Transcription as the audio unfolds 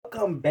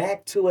welcome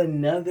back to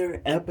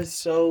another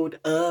episode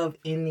of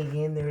In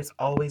the End There's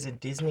Always a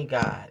Disney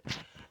God.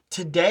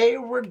 Today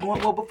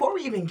before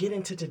we even get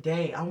into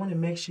today, I want to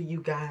make sure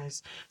you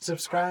guys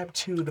subscribe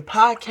to the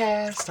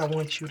podcast. I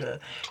want you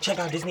to check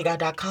out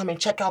DisneyGuide.com and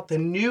check out the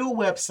new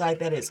website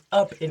that is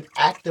up and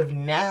active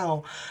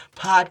now,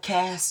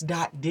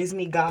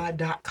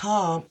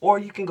 podcast.disneyguide.com, or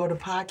you can go to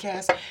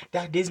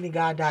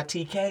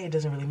podcast.disneyguide.tk. It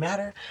doesn't really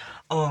matter.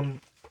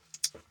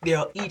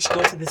 They'll each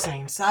go to the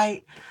same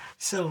site.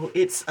 So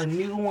it's a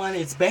new one.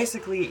 It's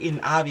basically and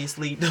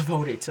obviously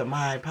devoted to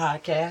my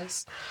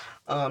podcast.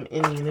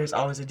 And there's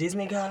always a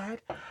Disney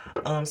Guide.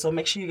 So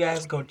make sure you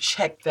guys go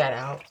check that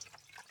out,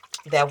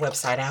 that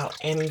website out.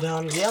 And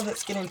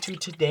let's get into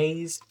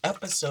today's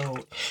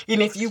episode.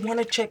 And if you want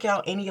to check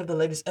out any of the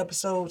latest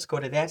episodes, go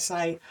to that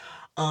site.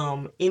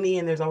 In the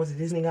End, There's Always a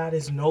Disney Guide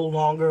is no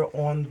longer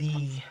on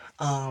the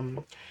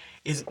main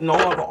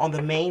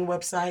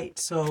website,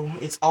 so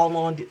it's all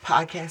on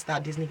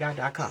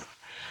podcast.disneyguide.com.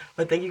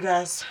 But thank you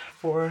guys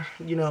for,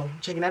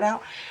 checking that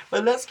out.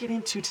 But let's get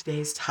into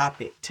today's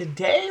topic.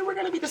 Today, we're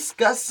going to be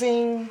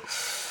discussing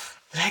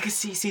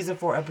Legacy Season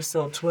 4,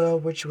 Episode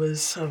 12, which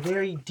was a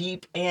very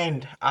deep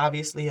and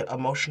obviously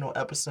emotional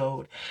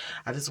episode.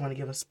 I just want to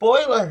give a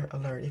spoiler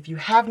alert. If you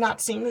have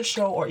not seen the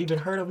show or even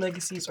heard of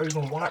Legacies or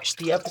even watched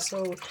the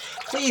episode,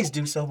 please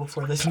do so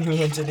before listening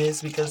into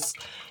this because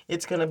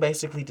it's going to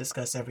basically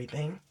discuss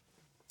everything.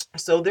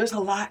 So there's a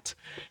lot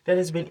that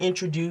has been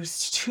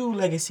introduced to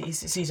Legacy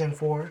Season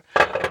 4.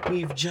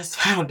 We've just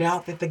found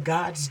out that the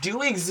gods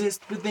do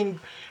exist within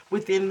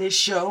this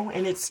show,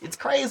 and it's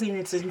crazy and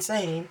it's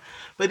insane.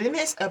 But in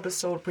this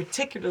episode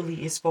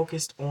particularly is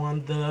focused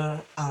on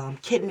the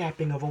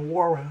kidnapping of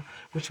Aurora,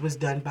 which was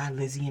done by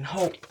Lizzie and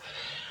Hope.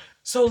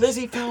 So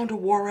Lizzie found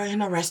Aurora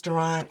in a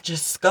restaurant,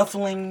 just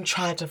scuffling,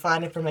 trying to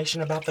find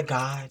information about the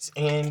gods.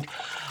 And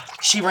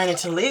she ran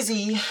into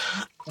Lizzie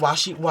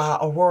while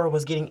Aurora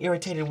was getting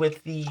irritated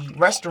with the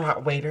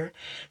restaurant waiter.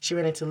 She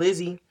ran into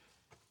Lizzie,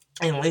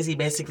 and Lizzie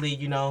basically,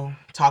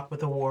 talked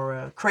with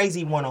Aurora,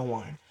 crazy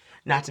one-on-one.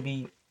 Not to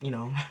be,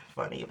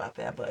 funny about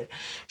that, but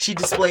she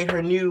displayed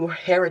her new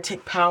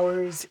heretic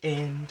powers,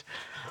 and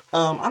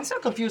I'm still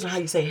confused on how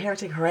you say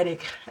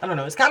heretic. I don't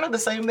know. It's kind of the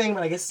same thing,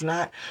 but I guess it's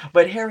not.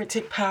 But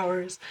heretic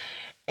powers,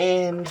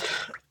 and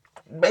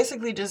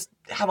basically just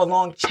have a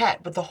long chat.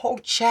 But the whole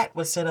chat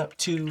was set up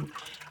to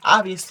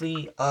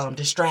obviously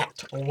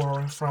distract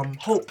Aurora from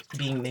Hope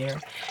being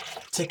there,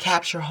 to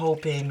capture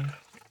Hope and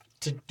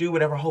to do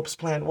whatever Hope's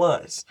plan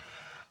was.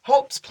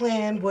 Hope's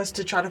plan was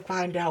to try to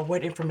find out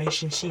what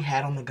information she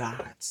had on the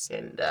gods.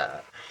 And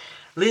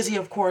Lizzie,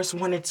 of course,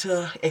 wanted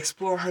to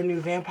explore her new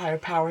vampire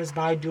powers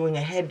by doing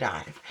a head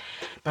dive.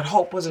 But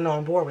Hope wasn't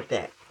on board with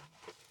that,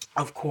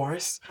 of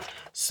course.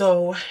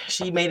 So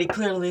she made it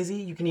clear to Lizzie,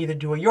 you can either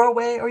do it your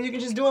way or you can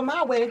just do it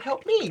my way and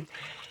help me.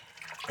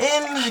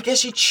 And I guess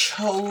she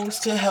chose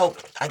to help.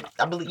 I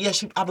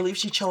believe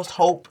she chose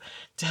Hope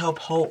to help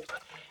Hope.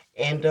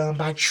 And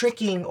by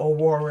tricking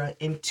Aurora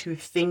into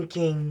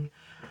thinking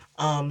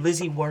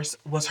Lizzie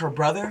was her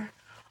brother,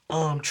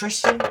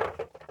 Tristan.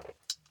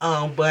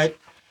 But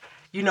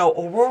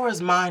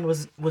Aurora's mind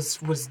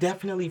was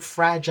definitely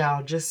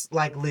fragile, just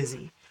like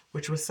Lizzie,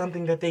 which was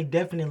something that they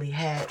definitely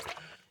had,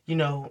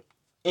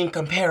 in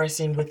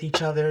comparison with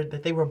each other,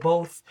 that they were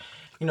both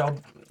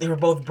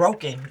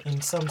broken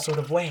in some sort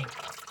of way.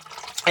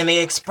 And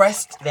they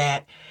expressed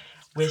that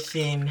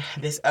within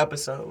this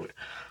episode.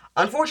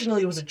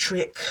 Unfortunately, it was a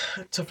trick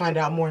to find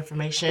out more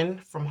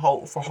information for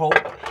Hope.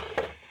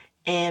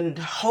 And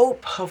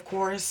Hope, of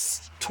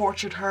course,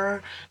 tortured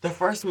her. The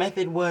first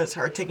method was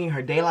her taking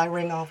her daylight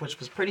ring off, which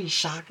was pretty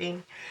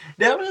shocking.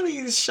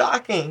 Definitely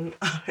shocking.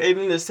 And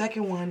then the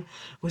second one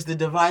was the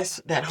device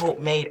that Hope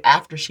made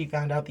after she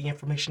found out the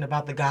information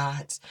about the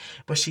gods.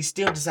 But she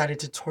still decided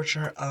to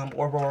torture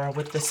Aurora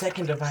with the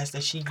second device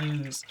that she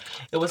used.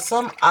 It was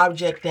some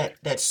object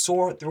that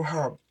soared through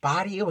her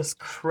body. It was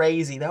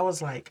crazy. That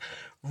was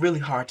really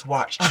hard to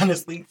watch.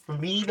 Honestly, for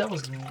me, that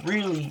was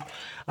really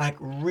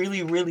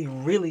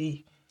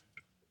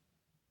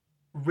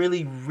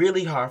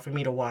hard for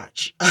me to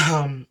watch.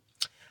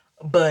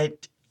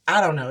 But I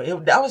don't know.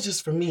 That was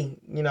just for me.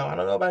 I don't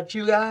know about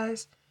you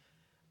guys,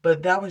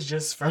 but that was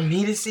just for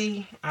me to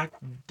see. I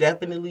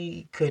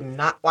definitely could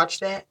not watch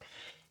that.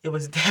 It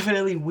was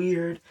definitely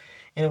weird.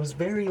 And it was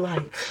very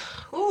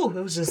it was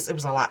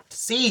a lot to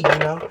see,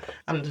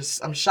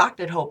 I'm shocked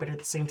at Hope, but at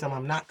the same time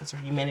I'm not, because her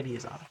humanity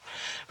is off.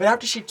 But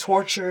after she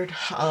tortured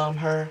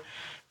her,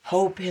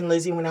 Hope and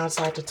Lizzie went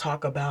outside to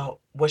talk about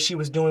what she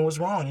was doing was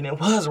wrong. And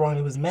it was wrong.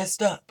 It was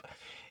messed up.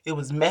 It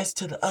was messed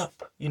to the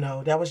up.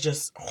 That was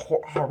just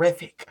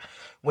horrific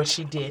what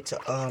she did to,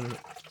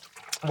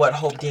 what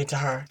Hope did to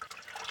her.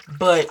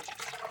 But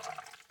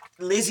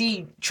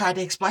Lizzie tried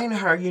to explain to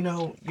her,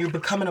 you're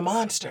becoming a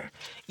monster,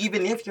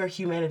 even if your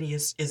humanity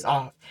is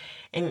off.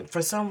 And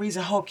for some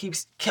reason, Hope keep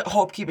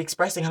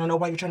expressing, I don't know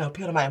why you're trying to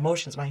appeal to my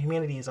emotions. My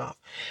humanity is off.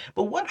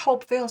 But what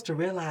Hope fails to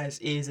realize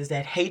is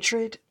that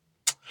hatred,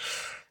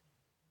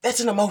 that's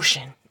an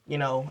emotion.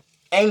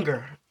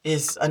 Anger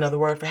is another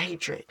word for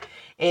hatred.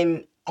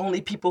 And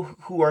only people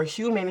who are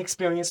human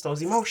experience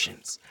those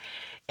emotions.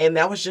 And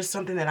that was just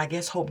something that I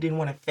guess Hope didn't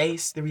want to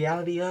face the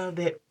reality of,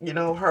 that,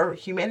 her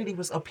humanity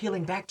was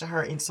appealing back to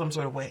her in some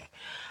sort of way.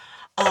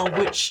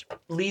 Which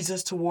leads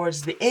us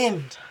towards the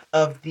end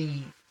of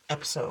the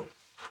episode.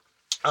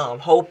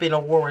 Hope and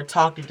Aurora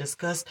talked and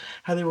discussed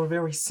how they were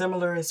very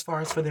similar as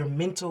far as for their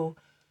mental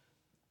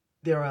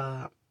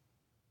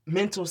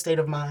state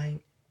of mind.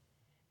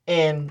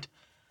 And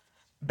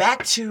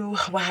back to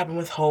what happened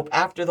with Hope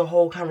after the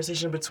whole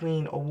conversation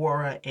between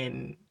Aurora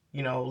and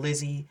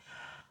Lizzie.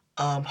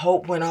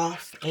 Hope went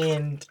off,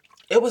 and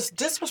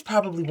this was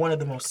probably one of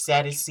the most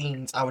saddest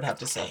scenes, I would have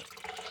to say,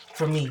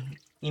 for me.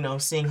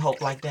 Seeing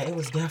Hope like that, it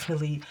was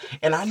definitely,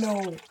 and I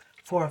know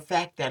for a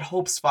fact that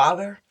Hope's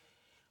father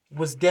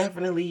was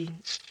definitely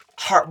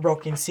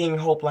heartbroken seeing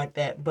Hope like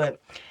that. But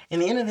in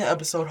the end of the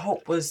episode,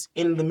 Hope was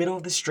in the middle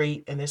of the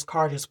street, and this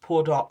car just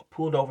pulled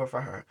over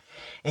for her,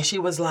 and she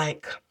was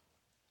like,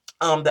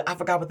 I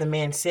forgot what the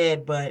man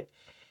said, but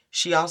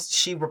she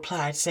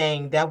replied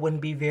saying that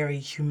wouldn't be very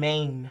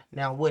humane,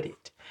 now would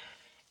it?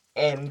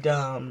 And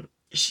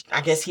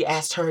I guess he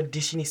asked her,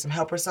 did she need some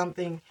help or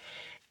something?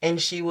 And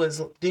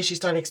then she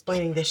started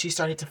explaining that she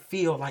started to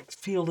feel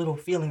little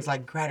feelings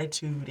like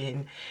gratitude,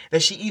 and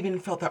that she even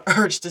felt the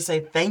urge to say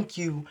thank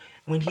you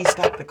when he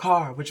stopped the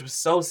car, which was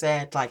so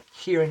sad, like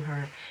hearing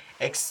her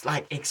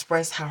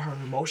express how her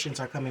emotions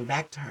are coming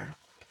back to her.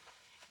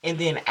 And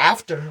then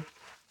after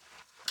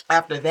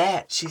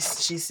that, she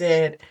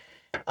said,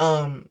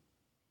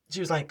 she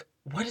was like,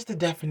 what is the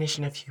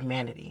definition of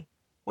humanity?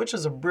 Which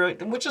is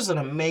an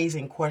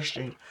amazing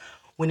question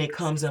when it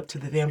comes up to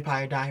the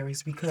Vampire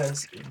Diaries,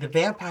 because the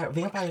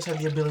vampires have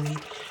the ability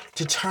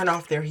to turn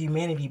off their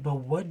humanity, but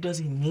what does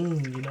it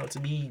mean, to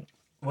be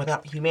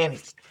without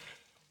humanity?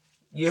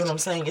 You know what I'm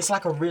saying? It's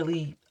like a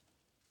really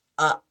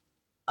a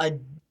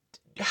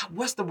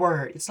what's the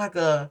word? It's like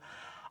a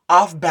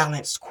off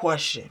balanced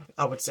question,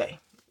 I would say.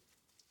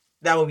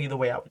 That would be the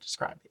way I would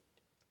describe it.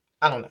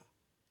 I don't know.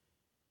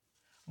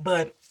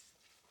 But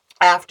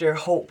after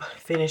Hope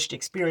finished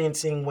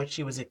experiencing what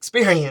she was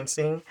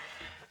experiencing,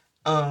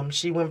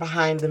 she went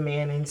behind the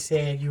man and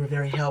said, "You were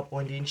very helpful,"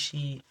 and then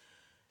she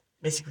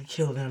basically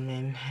killed him.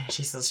 And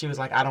she was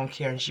like, "I don't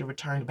care," and she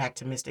returned back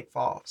to Mystic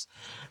Falls.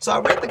 So I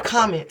read the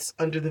comments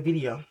under the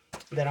video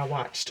that I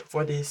watched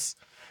for this,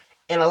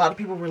 and a lot of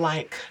people were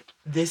like,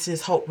 "This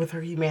is Hope with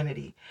her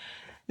humanity."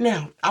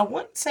 Now, I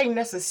wouldn't say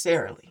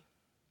necessarily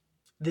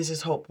this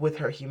is Hope with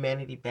her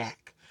humanity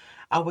back.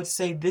 I would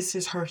say this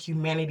is her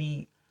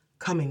humanity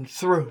coming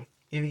through,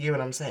 if you get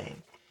what I'm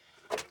saying.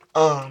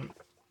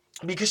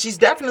 Because she's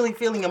definitely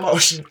feeling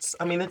emotions.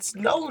 I mean, it's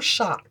no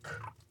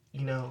shock,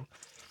 you know.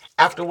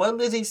 After what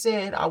Lizzie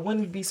said, I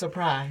wouldn't be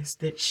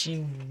surprised that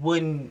she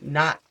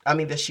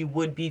that she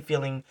would be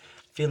feeling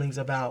feelings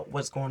about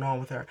what's going on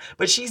with her.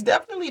 But she's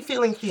definitely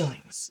feeling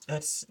feelings.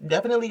 That's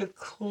definitely a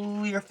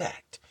clear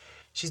fact.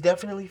 She's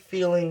definitely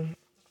feeling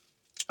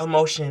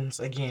emotions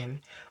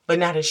again, but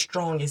not as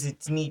strong as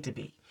it need to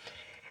be.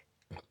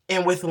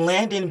 And with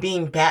Landon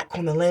being back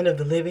on the land of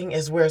the living,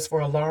 as well as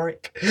for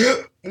Alaric,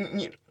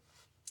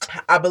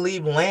 I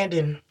believe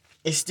Landon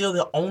is still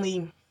the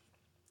only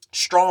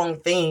strong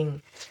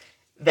thing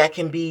that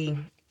can be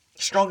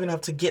strong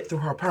enough to get through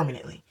her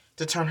permanently,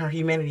 to turn her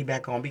humanity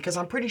back on. Because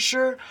I'm pretty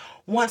sure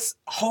once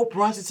Hope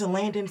runs into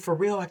Landon for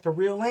real, like the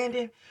real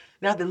Landon,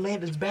 now that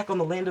Landon's back on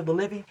the land of the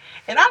living,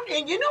 and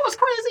you know what's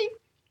crazy?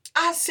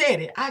 I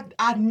said it.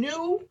 I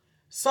knew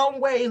some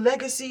way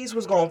Legacies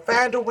was gonna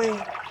find a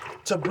way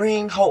to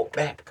bring Hope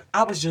back.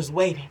 I was just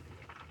waiting.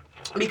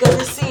 Because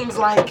it seems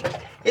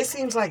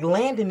like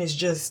Landon he's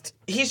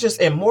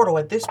just immortal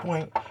at this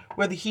point,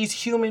 whether he's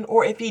human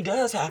or if he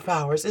does have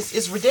powers.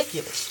 It's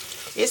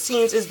ridiculous. It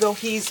seems as though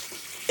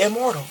he's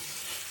immortal.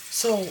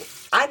 So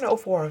I know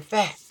for a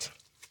fact,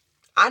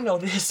 I know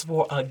this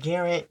for a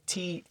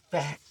guaranteed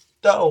fact,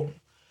 though,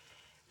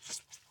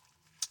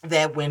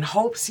 that when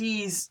Hope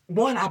sees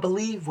I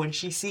believe when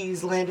she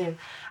sees Landon,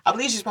 I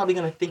believe she's probably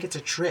gonna think it's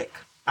a trick.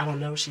 I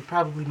don't know. She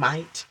probably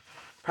might.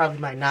 Probably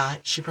might not.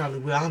 She probably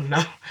will. I don't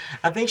know.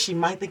 I think she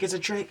might think it's a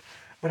trick,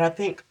 but I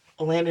think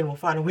Landon will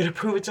find a way to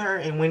prove it to her.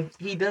 And when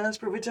he does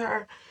prove it to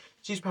her,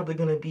 she's probably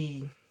going to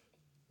be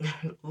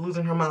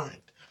losing her mind.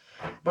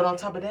 But on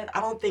top of that,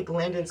 I don't think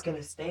Landon's going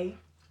to stay,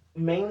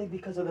 mainly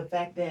because of the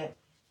fact that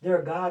there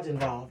are gods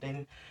involved,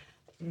 and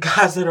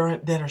gods that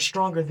are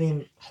stronger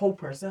than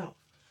Hope herself.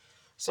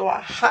 So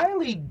I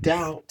highly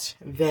doubt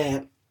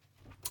that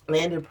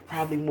Landon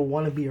probably will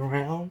want to be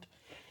around.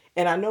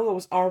 And I know it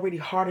was already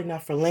hard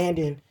enough for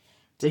Landon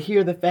to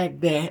hear the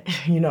fact that,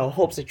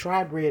 Hope's a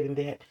tri-bred and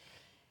that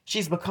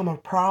she's become a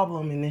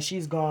problem and that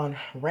she's gone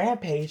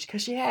rampage,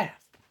 because she has.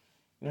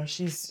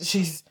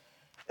 She's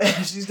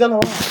she's done a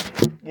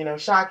lot,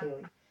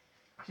 shockingly.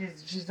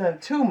 She's done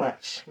too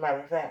much, matter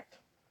of fact.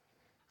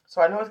 So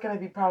I know it's going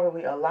to be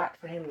probably a lot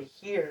for him to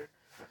hear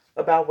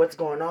about what's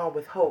going on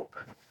with Hope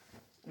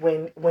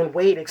when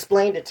Wade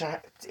explained it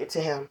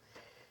to him.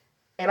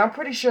 And I'm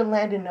pretty sure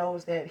Landon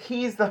knows that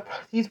he's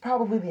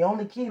probably the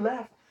only key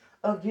left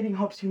of getting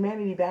Hope's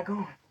humanity back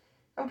on.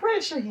 I'm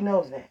pretty sure he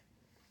knows that.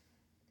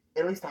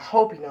 At least I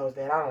hope he knows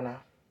that. I don't know.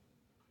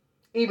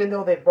 Even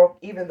though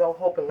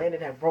Hope and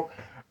Landon have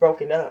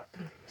broken up,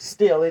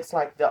 still it's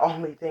like the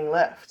only thing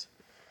left.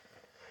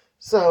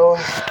 So,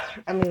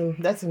 I mean,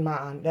 that's in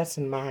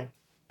my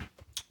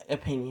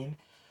opinion.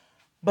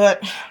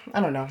 But I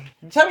don't know.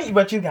 Tell me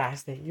what you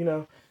guys think.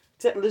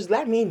 Just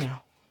let me know.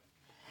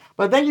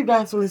 But thank you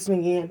guys for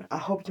listening in. I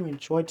hope you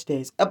enjoyed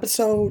today's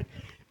episode.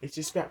 It's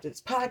just wrapped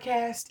this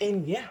podcast,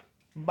 and yeah,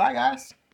 bye guys.